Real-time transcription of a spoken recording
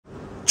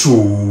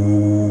Chosen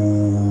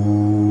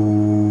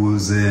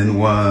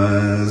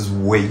ones,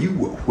 where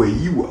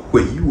you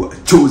are,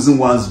 chosen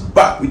ones,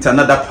 back with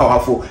another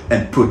powerful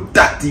and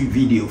productive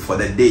video for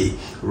the day,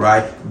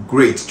 right?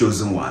 Great,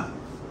 chosen one.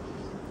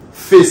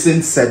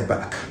 Facing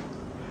setback.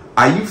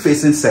 Are you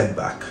facing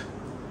setback?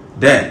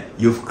 Then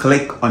you've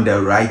clicked on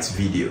the right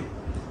video.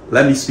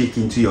 Let me speak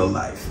into your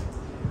life.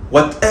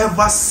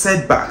 Whatever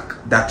setback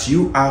that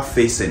you are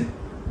facing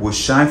will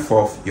shine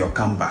forth your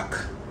comeback.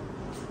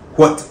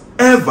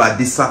 Whatever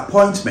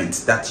disappointment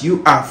that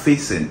you are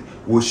facing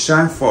will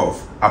shine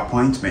forth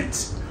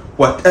appointment.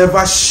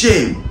 Whatever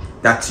shame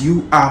that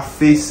you are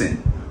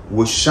facing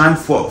will shine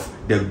forth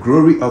the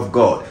glory of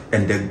God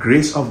and the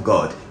grace of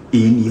God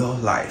in your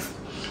life.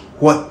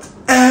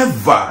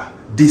 Whatever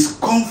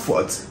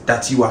discomfort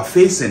that you are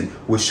facing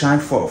will shine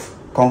forth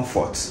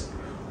comfort.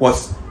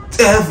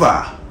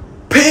 Whatever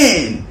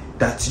pain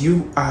that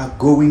you are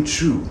going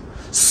through,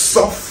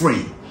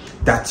 suffering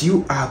that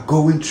you are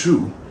going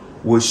through,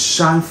 will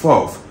shine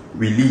forth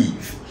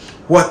relief.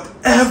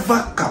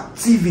 Whatever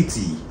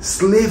captivity,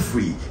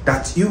 slavery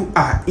that you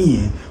are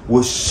in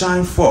will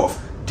shine forth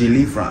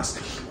deliverance.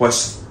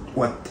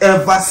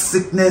 Whatever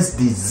sickness,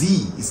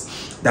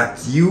 disease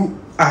that you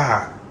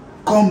are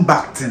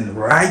combating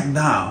right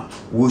now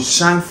will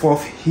shine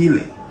forth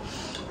healing.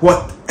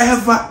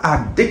 Whatever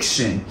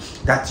addiction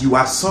that you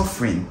are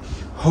suffering,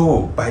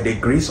 by the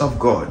grace of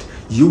God,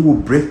 you will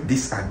break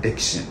this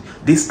addiction.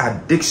 This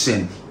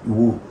addiction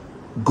will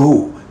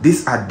go.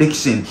 This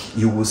addiction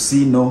you will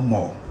see no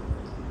more.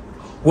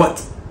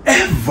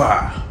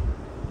 Whatever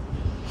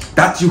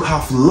that you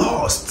have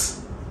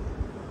lost,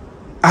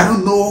 I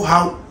don't know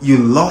how you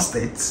lost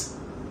it,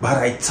 but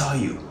I tell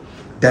you,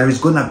 there is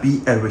going to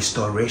be a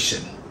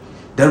restoration.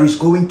 There is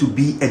going to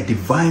be a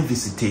divine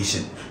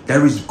visitation.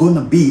 There is going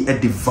to be a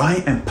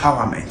divine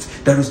empowerment.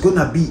 There is going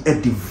to be a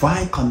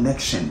divine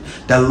connection.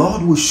 The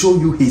Lord will show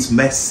you his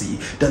mercy.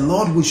 The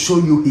Lord will show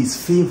you his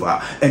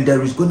favor. And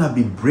there is going to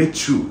be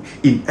breakthrough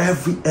in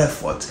every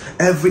effort,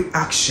 every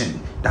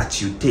action that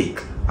you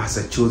take as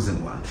a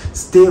chosen one.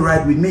 Stay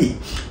right with me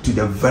to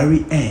the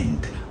very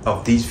end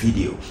of this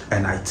video.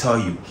 And I tell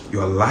you,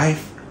 your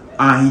life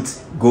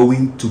ain't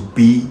going to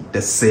be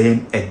the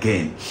same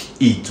again.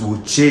 It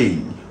will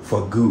change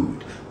for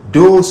good.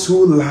 Those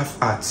who laugh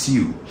at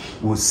you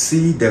will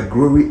see the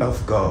glory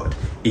of God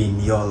in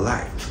your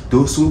life.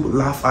 Those who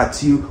laugh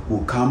at you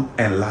will come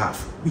and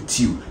laugh with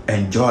you,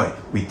 enjoy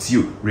with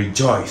you,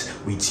 rejoice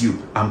with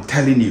you. I'm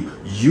telling you,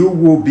 you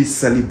will be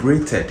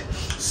celebrated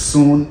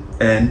soon,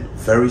 and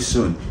very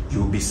soon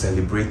you will be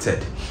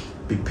celebrated.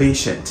 Be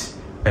patient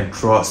and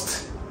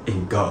trust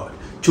in God.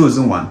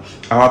 Chosen one,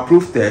 our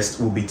proof text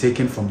will be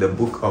taken from the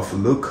book of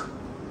Luke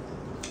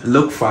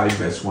 5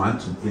 verse 1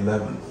 to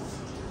 11.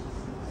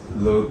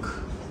 Luke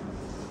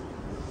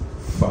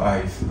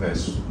 5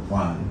 verse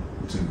 1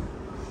 to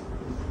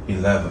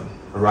 11.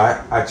 All right,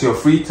 at your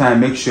free time,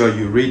 make sure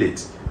you read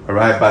it. All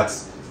right, but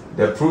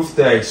the proof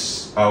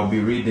text I'll be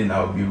reading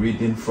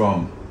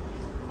from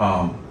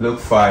Luke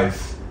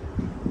 5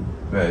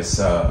 verse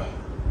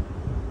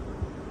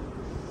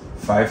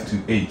 5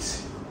 to 8.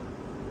 This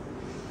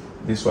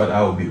is what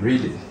I will be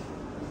reading.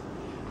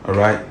 All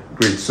right,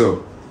 great.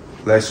 So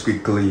let's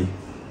quickly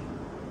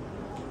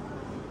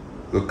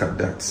look at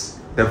that.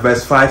 The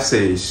verse 5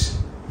 says,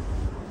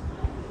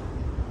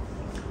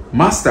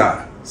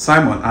 Master,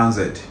 Simon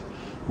answered,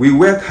 we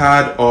worked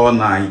hard all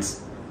night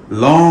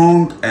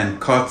long and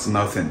caught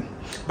nothing.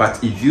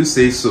 But if you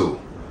say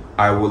so,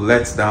 I will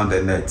let down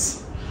the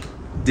nets.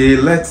 They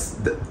let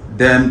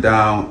them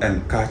down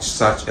and catch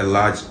such a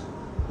large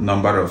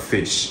number of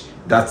fish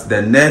that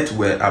the net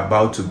were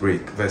about to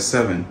break. Verse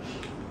 7.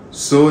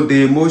 So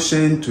they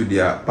motioned to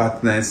their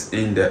partners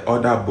in the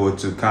other boat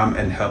to come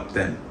and help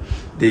them.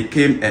 They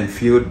came and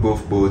filled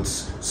both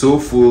boats so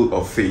full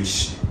of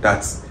fish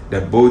that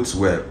the boats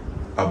were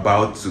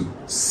about to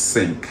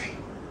sink.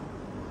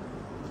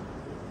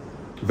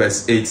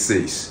 Verse 8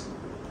 says,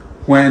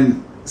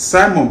 when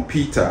Simon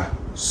Peter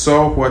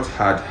saw what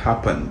had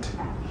happened,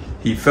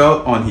 he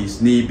fell on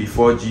his knee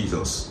before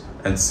Jesus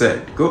and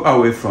said, go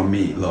away from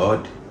me,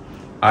 Lord,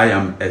 I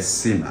am a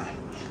sinner.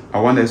 I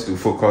want us to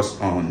focus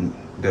on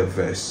the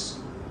verse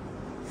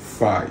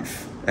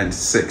 5 and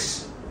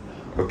 6.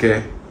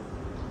 Okay?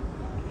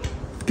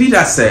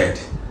 Peter said,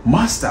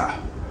 Master,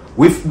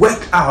 we've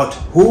worked out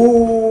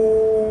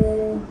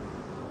whole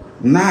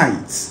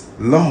night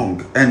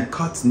long and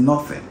caught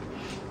nothing.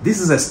 This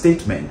is a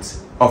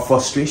statement of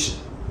frustration.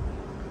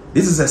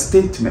 This is a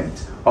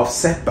statement of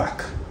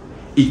setback.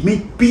 It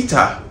means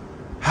Peter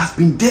has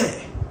been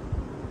there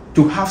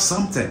to have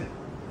something,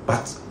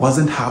 but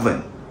wasn't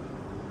having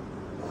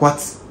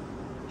what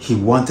he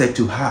wanted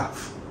to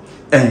have.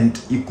 And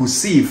you could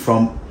see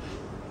from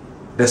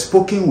the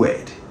spoken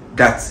word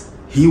that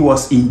he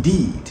was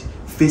indeed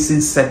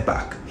facing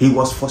setback. He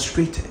was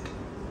frustrated.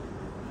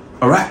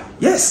 All right?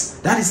 Yes,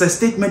 that is a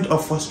statement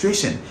of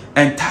frustration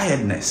and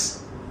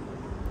tiredness.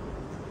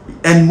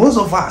 And most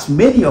of us,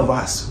 many of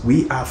us,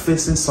 we are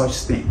facing such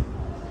thing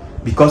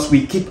because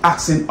we keep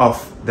asking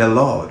of the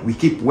Lord. We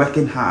keep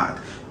working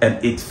hard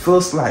and it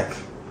feels like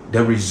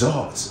the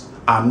results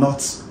are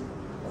not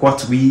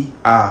what we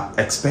are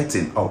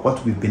expecting or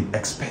what we've been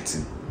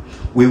expecting.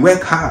 We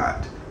work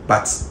hard,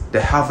 but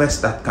the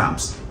harvest that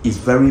comes is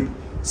very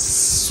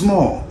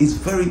small, it's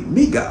very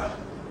meager.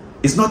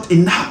 It's not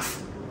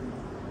enough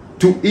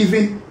to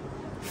even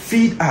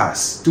feed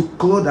us, to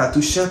clothe us,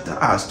 to shelter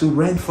us, to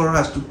rent for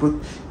us,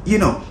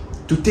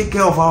 to take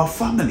care of our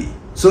family.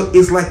 So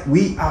it's like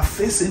we are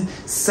facing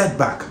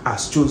setback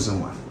as chosen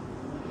one.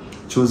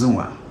 Chosen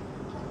one.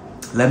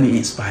 Let me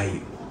inspire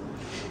you.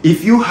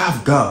 If you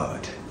have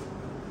God,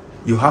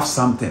 you have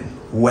something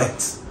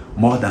worth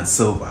more than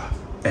silver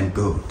and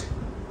gold.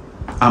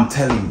 I'm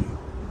telling you.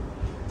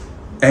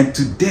 And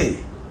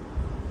today,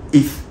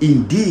 if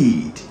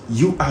indeed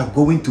you are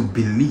going to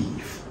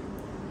believe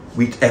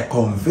with a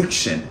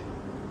conviction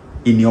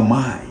in your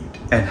mind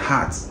and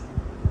heart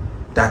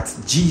that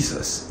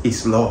Jesus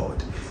is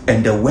Lord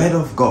and the word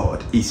of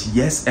God is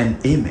yes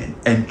and amen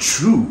and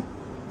true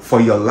for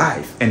your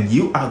life, and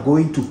you are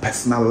going to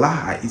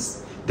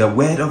personalize the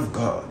word of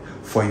God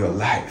for your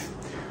life,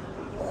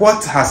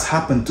 what has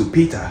happened to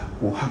Peter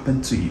will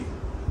happen to you.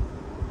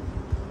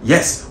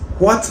 Yes,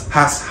 what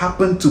has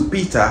happened to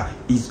Peter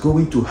is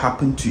going to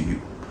happen to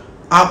you.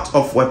 Out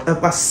of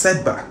whatever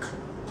setback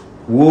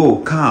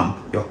will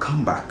come your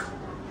comeback.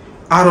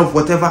 Out of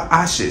whatever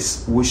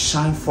ashes will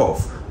shine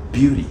forth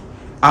beauty.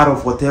 Out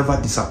of whatever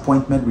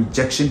disappointment,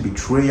 rejection,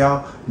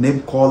 betrayal,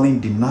 name calling,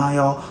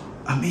 denial,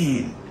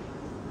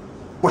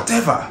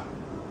 whatever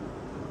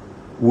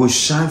will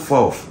shine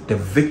forth the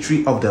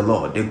victory of the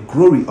Lord, the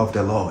glory of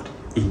the Lord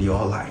in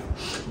your life.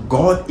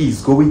 God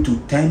is going to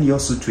turn your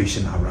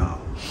situation around.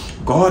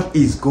 God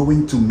is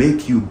going to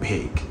make you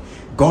big.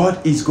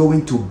 God is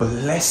going to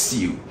bless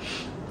you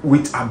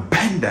with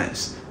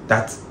abundance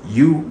that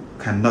you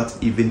cannot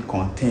even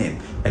contain,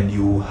 and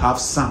you will have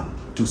some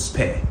to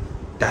spare.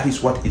 That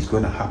is what is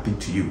going to happen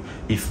to you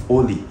if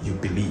only you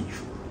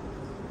believe.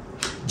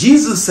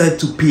 Jesus said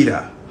to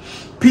Peter,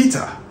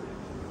 Peter,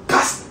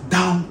 cast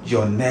down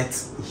your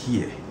net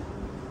here.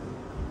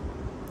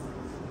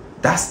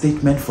 That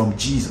statement from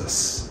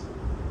Jesus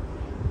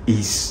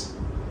is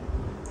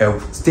a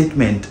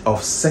statement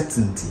of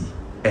certainty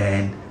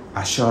and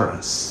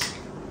assurance.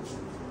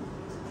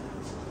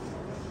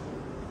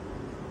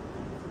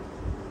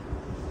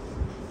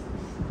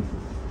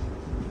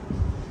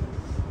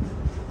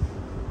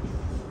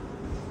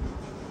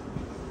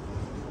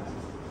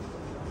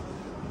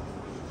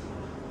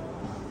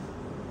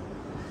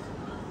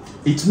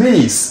 It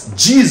means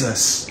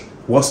Jesus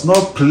was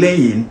not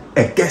playing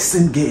a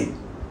guessing game.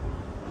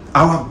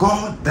 Our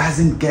God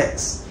doesn't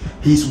guess.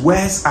 His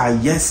words are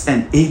yes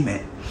and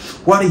amen.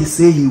 What he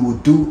say he will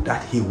do,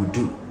 that he will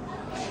do.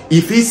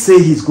 If he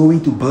say he's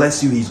going to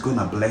bless you, he's going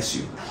to bless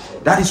you.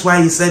 That is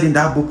why he said in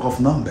that book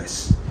of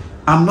Numbers,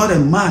 I'm not a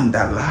man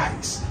that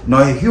lies,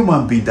 nor a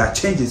human being that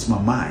changes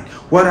my mind.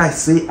 What I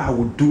say I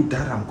will do,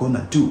 that I'm going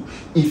to do.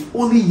 If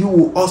only you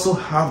will also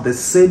have the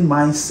same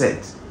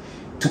mindset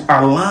to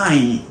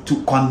align,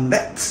 to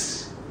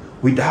connect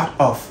with that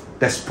of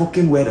the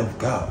spoken word of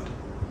God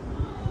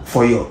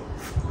for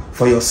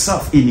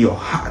yourself in your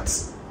heart,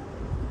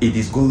 it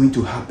is going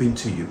to happen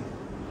to you.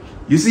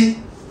 You see,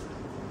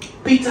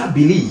 Peter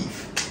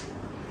believed,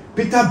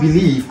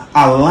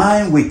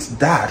 aligned with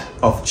that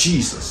of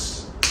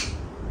Jesus.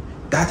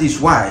 That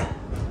is why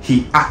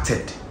he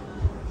acted.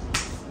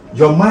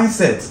 Your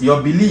mindset,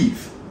 your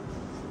belief,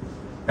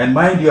 and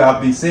mind you,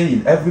 I've been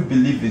saying every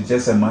belief is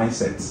just a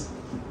mindset.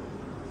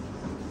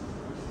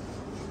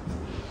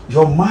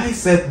 Your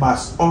mindset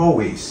must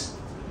always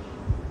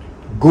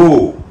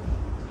go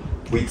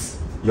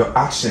with your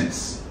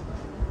actions.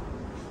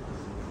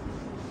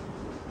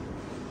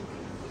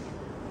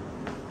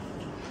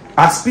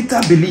 As Peter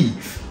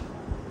believed,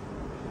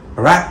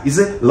 right? He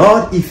said,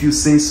 Lord, if you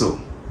say so.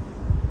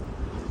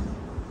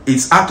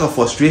 It's out of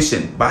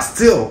frustration, but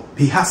still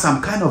he has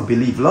some kind of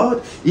belief.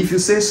 Lord, if you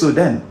say so,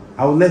 then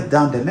I will let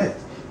down the net.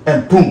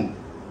 And boom,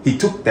 he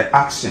took the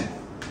action.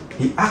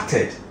 He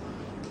acted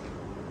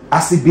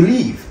as he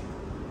believed.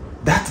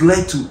 That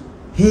led to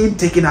him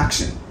taking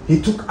action. He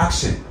took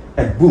action,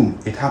 and boom,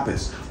 it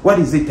happens. What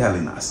is it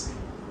telling us?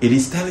 It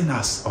is telling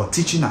us or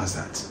teaching us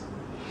that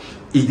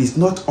it is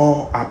not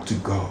all up to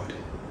God.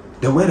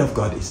 The word of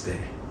God is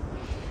there,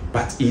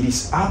 but it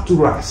is up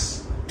to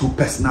us to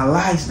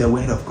personalize the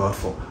word of God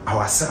for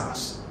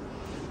ourselves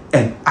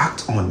and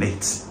act on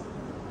it.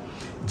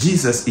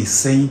 Jesus is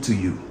saying to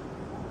you,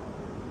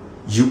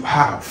 you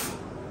have,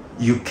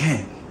 you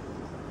can.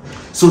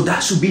 So that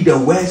should be the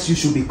words you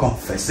should be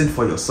confessing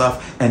for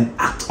yourself, and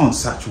act on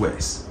such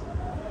words.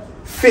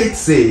 Faith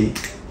say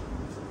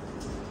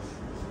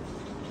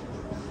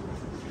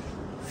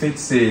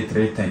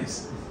three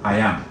things. I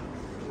am,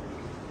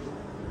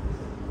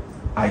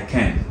 I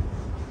can,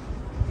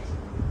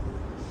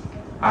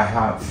 I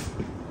have.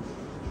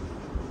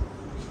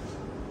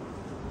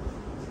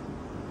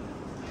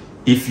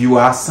 If you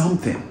are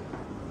something,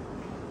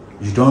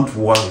 you don't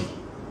worry.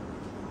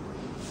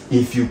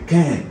 If you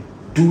can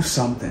do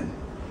something,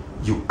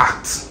 you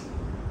act.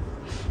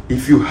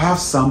 If you have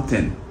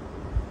something,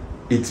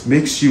 it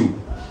makes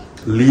you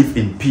live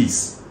in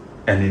peace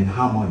and in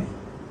harmony.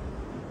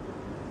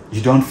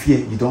 You don't fear,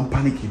 you don't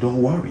panic, you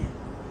don't worry.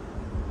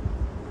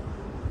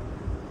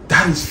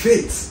 That is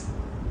faith.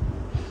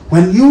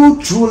 When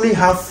you truly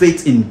have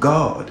faith in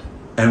God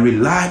and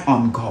rely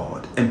on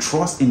God and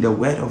trust in the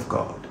word of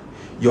God,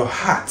 your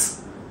heart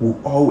will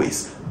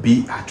always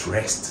be at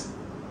rest.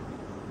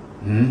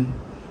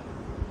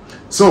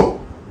 So,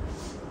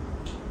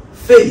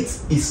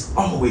 faith is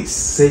always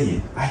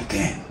saying, I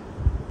can,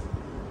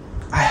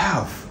 I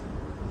have,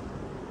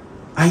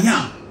 I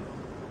am.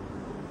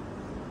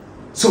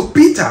 So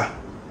Peter,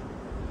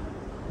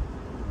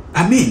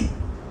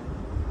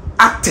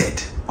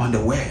 acted on the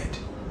word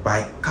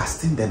by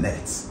casting the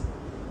nets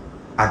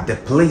at the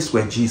place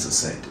where Jesus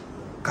said,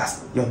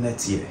 cast your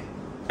nets here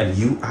and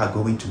you are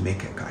going to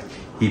make a catch.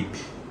 He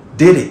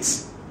did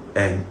it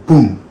and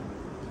boom,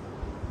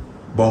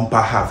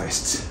 bumper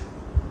harvest.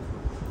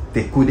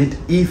 They couldn't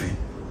even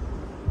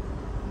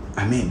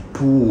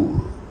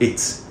pull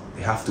it.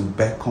 They have to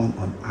beckon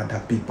on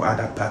other people,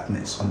 other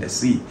partners on the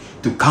sea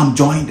to come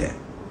join them.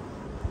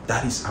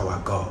 That is our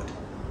God.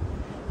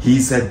 He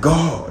is a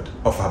God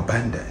of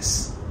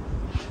abundance.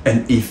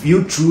 And if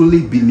you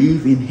truly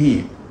believe in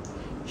him,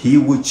 he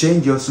will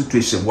change your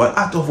situation. Well,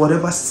 out of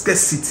whatever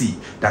scarcity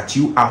that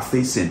you are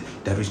facing,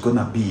 there is going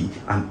to be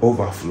an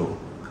overflow,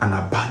 an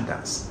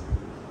abundance.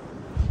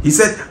 He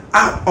said,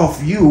 out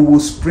of you will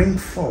spring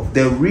forth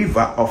the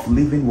river of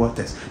living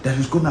waters. There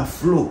is going to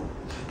flow.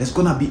 There's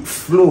going to be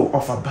flow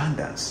of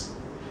abundance.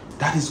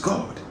 That is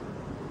God.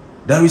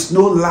 There is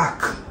no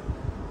lack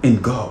in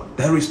God.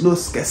 There is no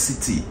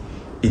scarcity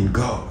in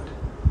God.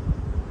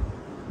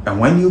 And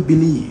when you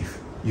believe,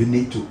 you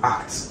need to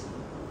act.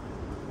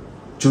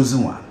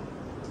 Chosen one.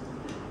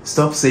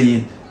 Stop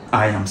saying,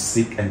 I am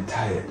sick and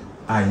tired.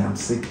 I am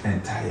sick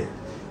and tired.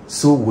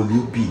 So will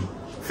you be.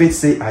 Faith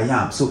say, I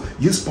am. So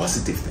use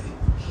positive thing.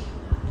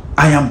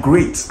 I am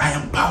great. I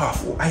am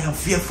powerful. I am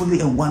fearfully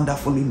and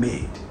wonderfully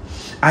made.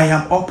 I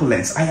am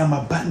opulence. I am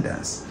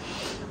abundance.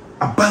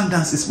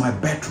 Abundance is my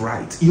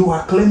birthright. You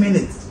are claiming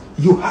it.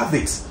 You have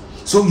it.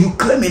 So you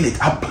claiming it.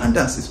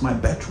 Abundance is my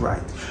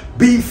birthright.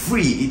 Being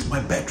free is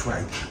my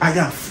birthright. I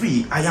am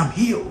free. I am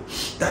healed.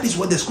 That is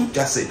what the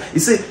scripture said.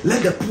 It said,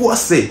 let the poor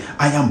say,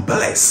 I am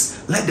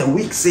blessed. Let the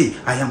weak say,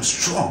 I am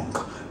strong.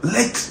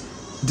 Let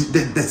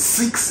the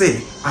sick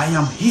say, I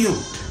am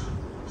healed.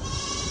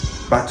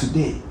 But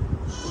today,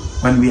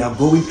 when we are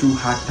going through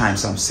hard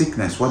times, some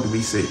sickness, what do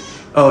we say?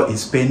 Oh,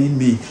 it's paining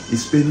me.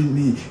 It's paining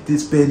me.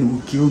 This pain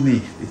will kill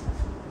me.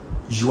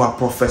 You are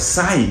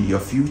prophesying your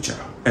future.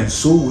 And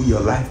so will your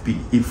life be.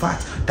 In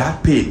fact,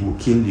 that pain will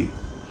kill you.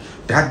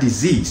 That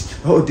disease,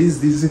 oh, this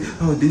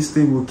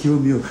thing will kill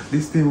me. Oh,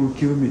 this thing will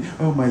kill me.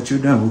 Oh, my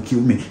children will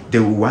kill me. They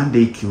will one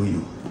day kill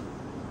you.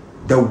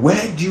 The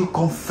word you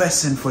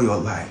confessing for your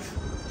life,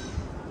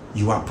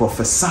 you are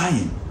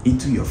prophesying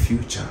into your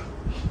future.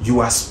 You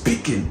are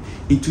speaking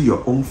into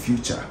your own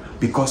future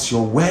because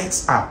your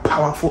words are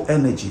powerful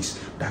energies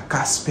that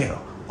cast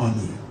spell on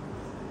you.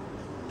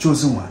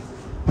 Chosen one,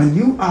 when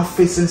you are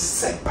facing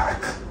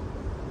setback,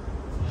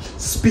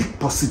 speak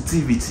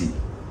positivity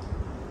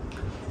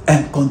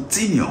and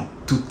continue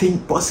to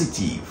think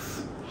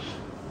positive.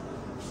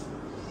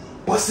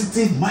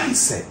 Positive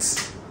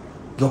mindset.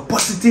 Your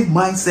positive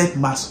mindset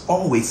must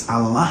always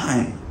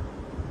align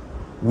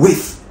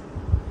with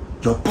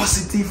your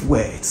positive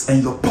words,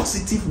 and your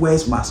positive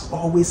words must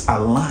always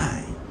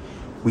align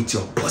with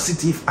your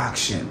positive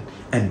action,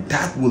 and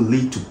that will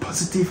lead to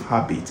positive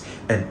habit,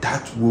 and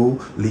that will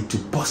lead to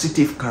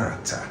positive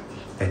character,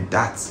 and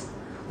that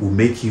will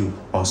make you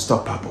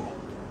unstoppable.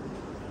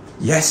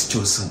 Yes,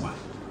 chosen one.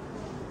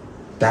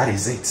 That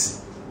is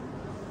it.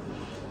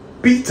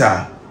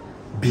 Peter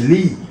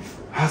believed,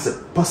 has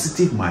a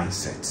positive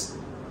mindset,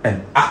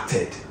 and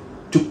acted,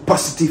 took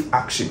positive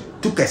action,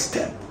 took a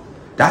step.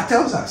 That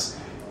tells us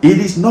it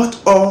is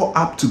not all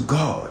up to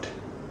God.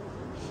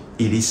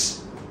 It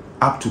is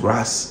up to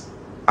us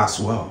as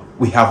well.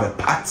 We have a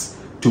part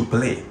to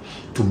play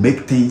to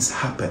make things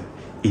happen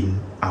in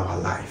our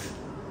life.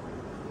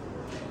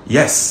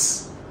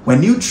 Yes,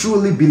 when you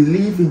truly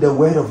believe in the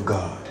word of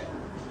God,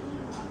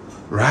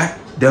 right,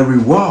 the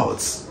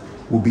rewards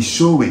will be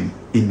showing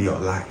in your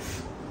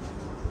life.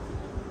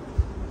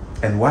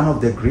 And one of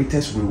the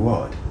greatest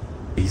reward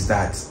is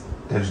that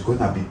there's going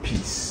to be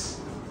peace.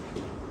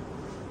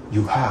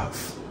 You have,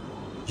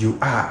 you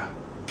are,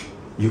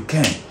 you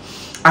can.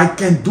 I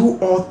can do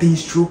all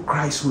things through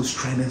Christ who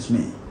strengthens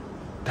me.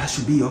 That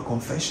should be your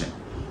confession.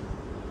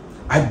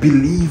 I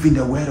believe in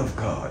the word of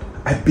God.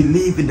 I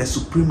believe in the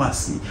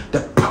supremacy,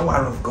 the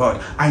power of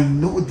God. I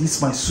know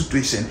this, my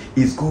situation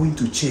is going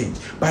to change.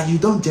 But you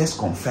don't just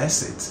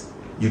confess it.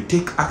 You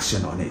take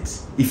action on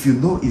it. If you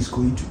know it's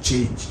going to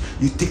change,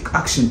 you take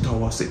action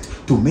towards it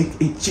to make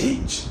it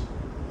change.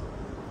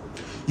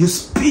 You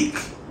speak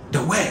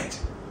the word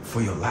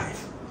for your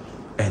life.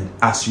 And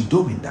as you're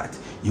doing that,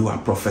 you are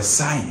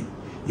prophesying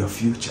your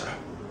future.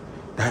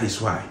 That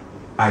is why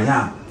I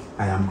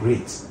am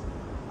great.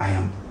 I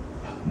am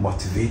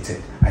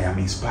motivated. I am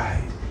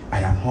inspired. I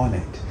am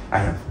honored,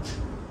 I am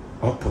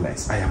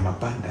opulence, I am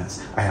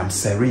abundance, I am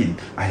serene,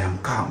 I am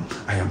calm,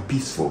 I am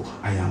peaceful,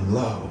 I am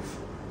love.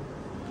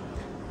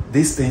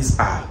 These things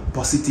are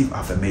positive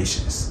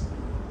affirmations.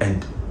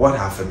 And what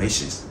are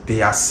affirmations?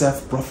 They are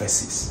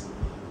self-prophecies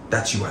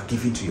that you are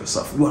giving to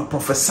yourself. You are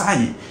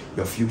prophesying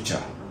your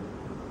future.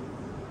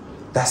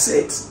 That's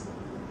it.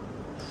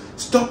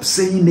 Stop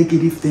saying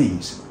negative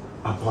things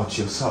about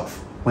yourself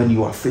when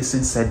you are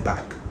facing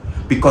setback,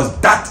 because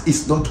that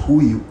is not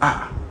who you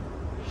are.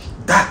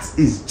 That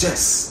is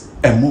just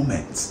a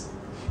moment,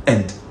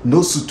 and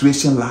no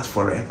situation lasts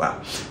forever.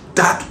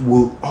 That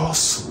will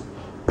also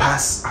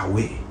pass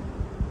away.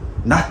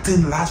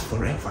 Nothing lasts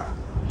forever.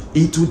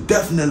 It will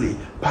definitely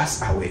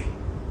pass away.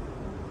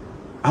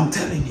 I'm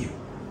telling you,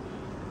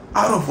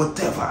 out of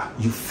whatever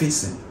you're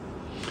facing,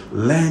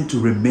 learn to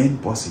remain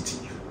positive.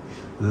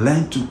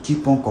 Learn to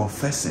keep on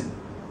confessing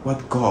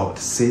what God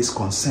says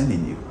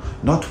concerning you,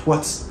 not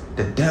what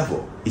the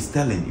devil is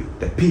telling you,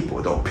 the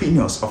people, the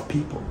opinions of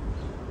people,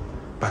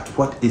 but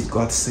what is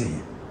God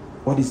saying?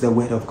 What is the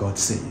word of God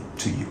saying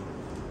to you?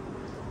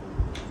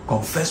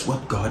 Confess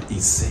what God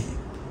is saying.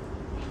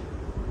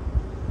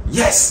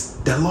 Yes,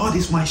 the Lord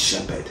is my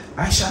shepherd,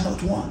 I shall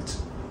not want.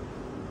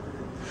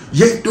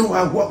 Yet though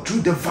I walk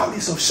through the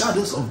valleys of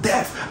shadows of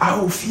death, I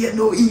will fear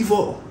no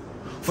evil.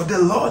 For the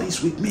Lord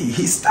is with me.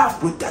 His staff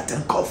protects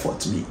and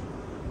comforts me.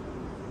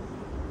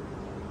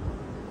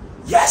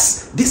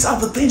 Yes, these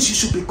are the things you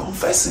should be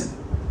confessing.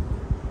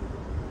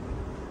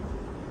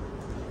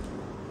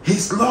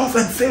 His love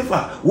and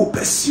favor will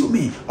pursue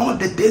me all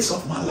the days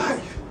of my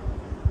life.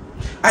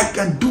 I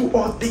can do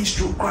all things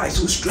through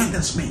Christ who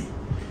strengthens me.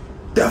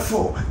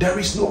 Therefore, there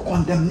is no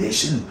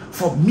condemnation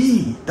for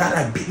me that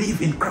I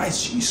believe in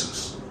Christ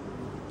Jesus.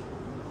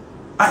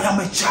 I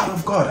am a child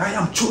of God. I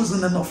am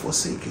chosen and not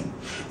forsaken.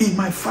 In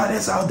my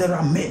Father's house there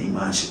are many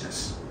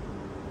mansions.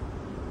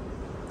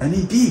 And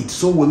indeed,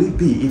 so will it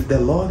be if the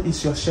Lord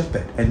is your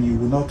shepherd and you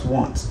will not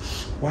want.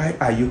 Why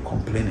are you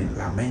complaining,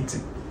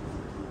 lamenting?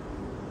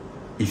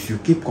 If you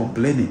keep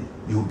complaining,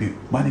 you will be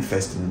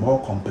manifesting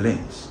more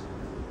complaints.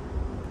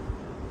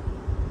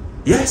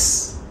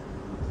 Yes,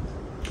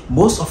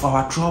 most of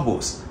our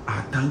troubles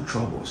are tongue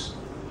troubles.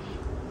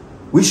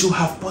 We should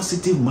have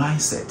positive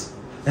mindset.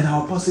 And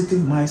our positive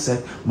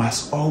mindset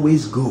must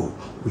always go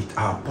with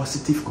our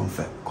positive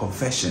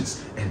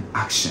confessions and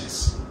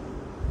actions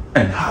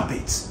and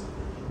habits.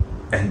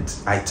 And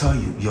I tell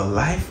you, your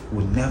life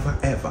will never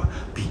ever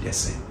be the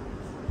same.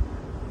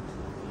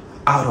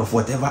 Out of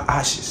whatever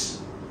ashes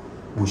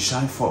will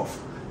shine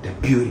forth the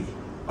beauty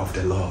of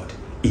the Lord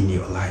in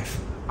your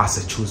life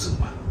as a chosen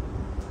one.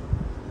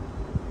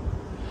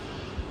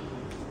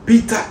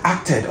 Peter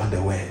acted on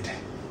the word,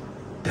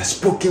 the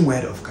spoken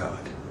word of God.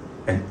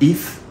 And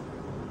if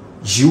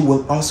you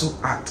will also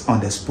act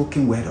on the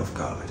spoken word of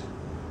God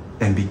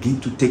and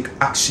begin to take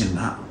action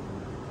now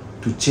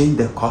to change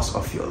the course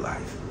of your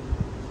life,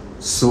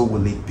 so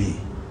will it be.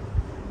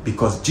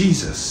 Because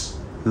Jesus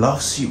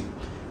loves you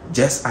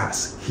just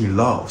as he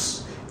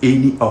loves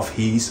any of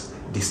his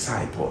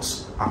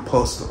disciples,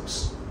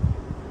 apostles.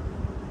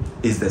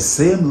 It's the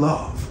same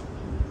love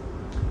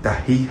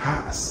that he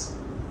has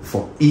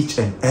for each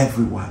and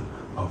every one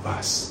of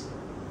us.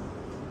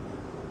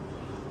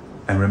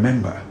 And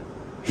remember,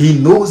 he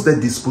knows the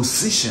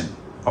disposition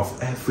of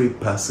every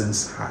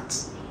person's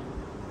heart.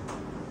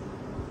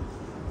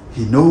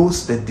 He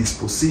knows the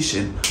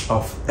disposition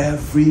of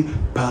every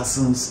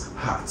person's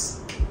heart.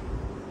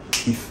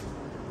 If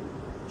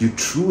you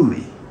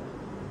truly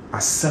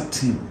accept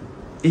him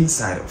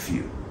inside of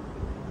you,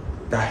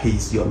 that he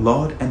is your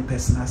Lord and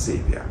personal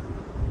Savior,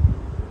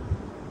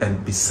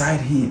 and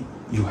beside him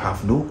you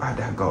have no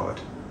other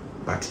God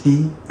but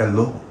him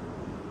alone,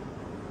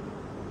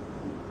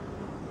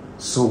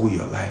 so will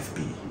your life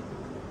be.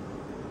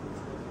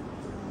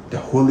 The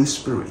Holy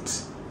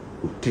Spirit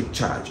will take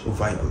charge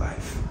over your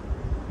life.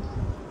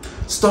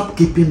 Stop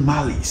keeping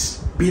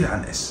malice,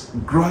 bitterness,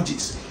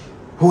 grudges,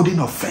 holding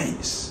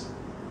offense.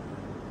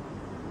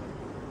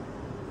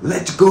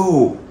 Let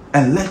go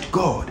and let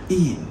God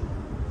in.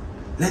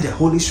 Let the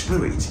Holy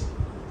Spirit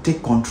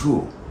take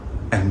control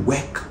and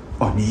work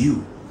on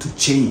you to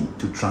change,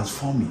 to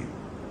transform you.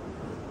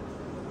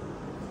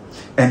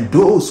 And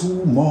those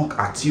who mock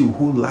at you,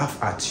 who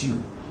laugh at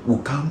you, will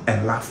come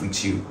and laugh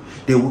with you.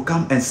 They will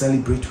come and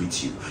celebrate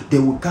with you. They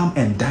will come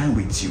and dine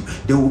with you.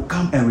 They will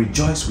come and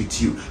rejoice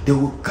with you. They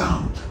will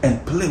come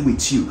and play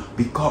with you,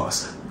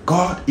 because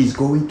God is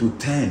going to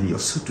turn your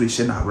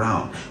situation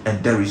around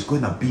and there is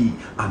going to be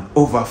an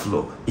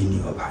overflow in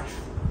your life.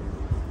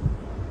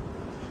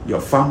 Your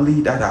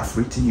family that have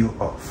written you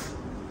off,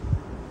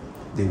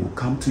 they will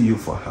come to you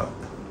for help.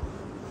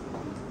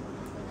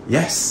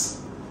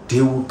 Yes,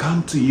 they will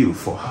come to you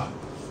for help.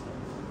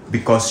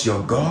 Because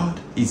your God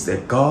is the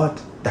God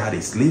that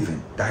is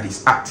living, that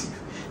is active,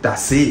 that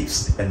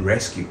saves and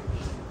rescues.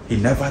 He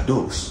never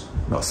dozes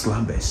nor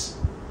slumbers.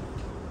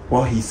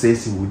 What he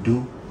says he will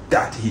do,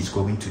 that he's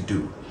going to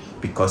do.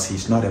 Because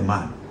he's not a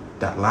man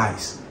that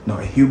lies,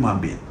 nor a human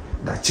being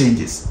that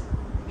changes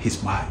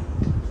his mind.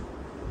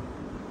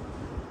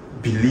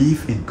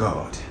 Believe in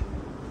God.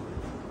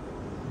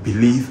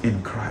 Believe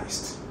in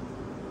Christ.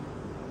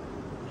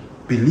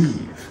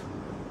 Believe.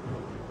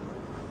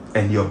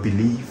 And your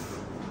belief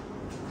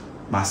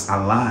must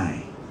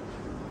align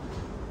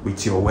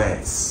with your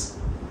words,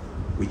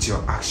 with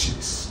your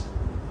actions,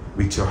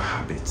 with your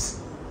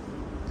habits.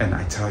 And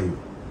I tell you,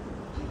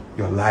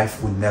 your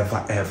life will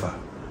never ever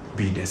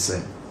be the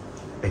same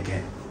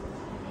again.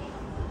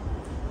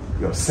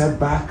 Your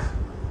setback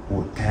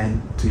will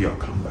turn to your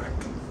comeback.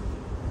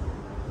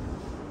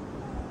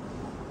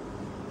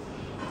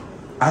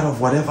 Out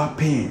of whatever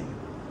pain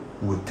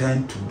will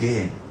turn to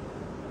gain.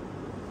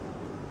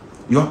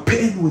 Your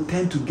pain will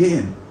turn to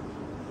gain.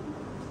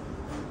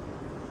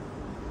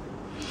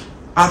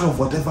 Out of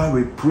whatever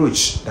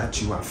reproach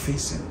that you are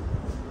facing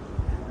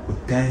will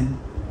turn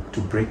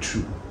to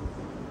breakthrough.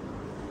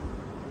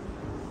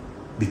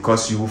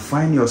 Because you will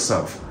find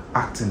yourself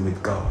acting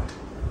with God,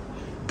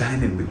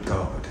 dining with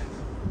God.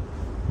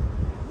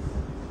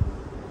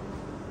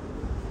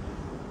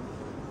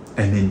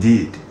 And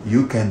indeed,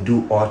 you can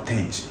do all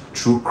things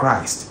through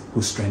Christ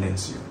who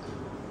strengthens you.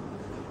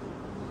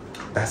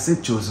 That's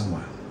it, chosen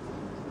one.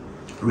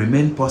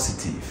 Remain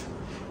positive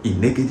in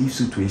negative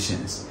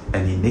situations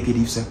and in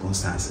negative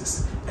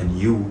circumstances, and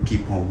you will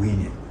keep on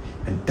winning.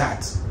 And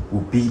that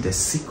will be the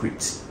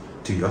secret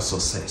to your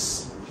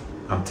success.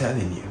 I'm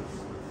telling you.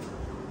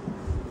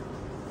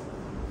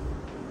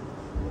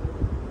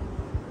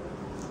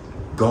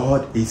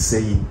 God is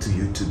saying to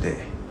you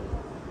today,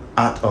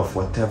 out of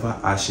whatever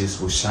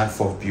ashes will shine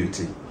forth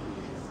beauty.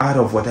 Out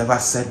of whatever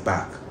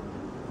setback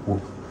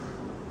will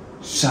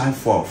shine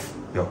forth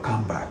your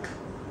comeback.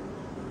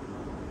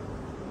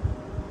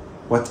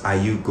 What are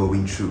you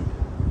going through?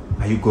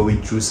 Are you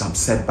going through some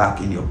setback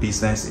in your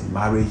business, in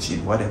marriage,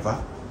 in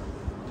whatever?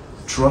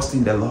 Trust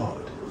in the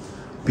Lord.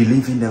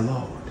 Believe in the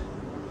Lord.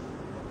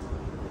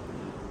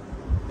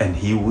 And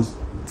He will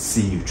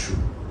see you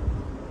through.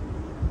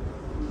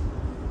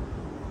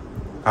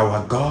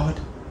 Our God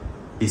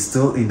is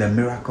still in the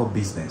miracle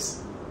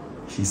business.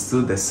 He's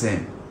still the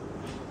same.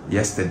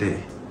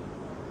 Yesterday,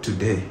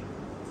 today,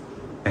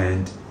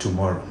 and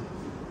tomorrow.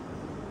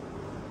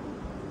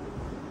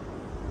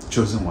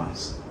 Chosen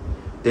ones,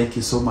 thank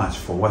you so much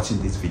for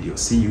watching this video.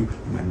 See you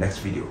in my next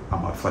video.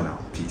 I'm out for now.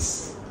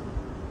 Peace.